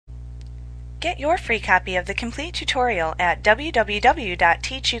Get your free copy of the complete tutorial at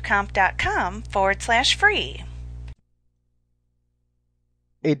www.teachucomp.com/free.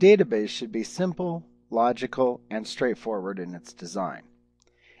 A database should be simple, logical, and straightforward in its design.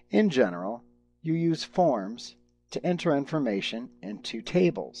 In general, you use forms to enter information into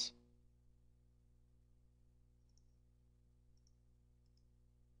tables.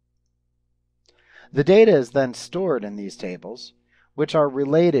 The data is then stored in these tables, which are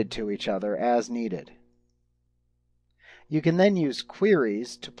related to each other as needed. You can then use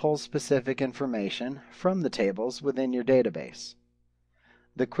queries to pull specific information from the tables within your database.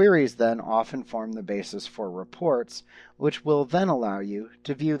 The queries then often form the basis for reports, which will then allow you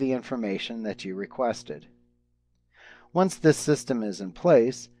to view the information that you requested. Once this system is in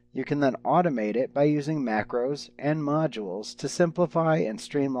place, you can then automate it by using macros and modules to simplify and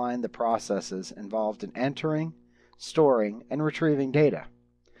streamline the processes involved in entering, storing, and retrieving data.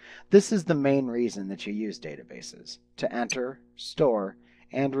 This is the main reason that you use databases, to enter, store,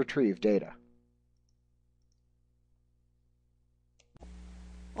 and retrieve data.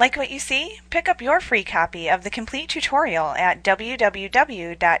 Like what you see? Pick up your free copy of the complete tutorial at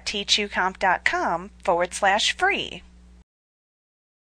www.teachucomp.com/free.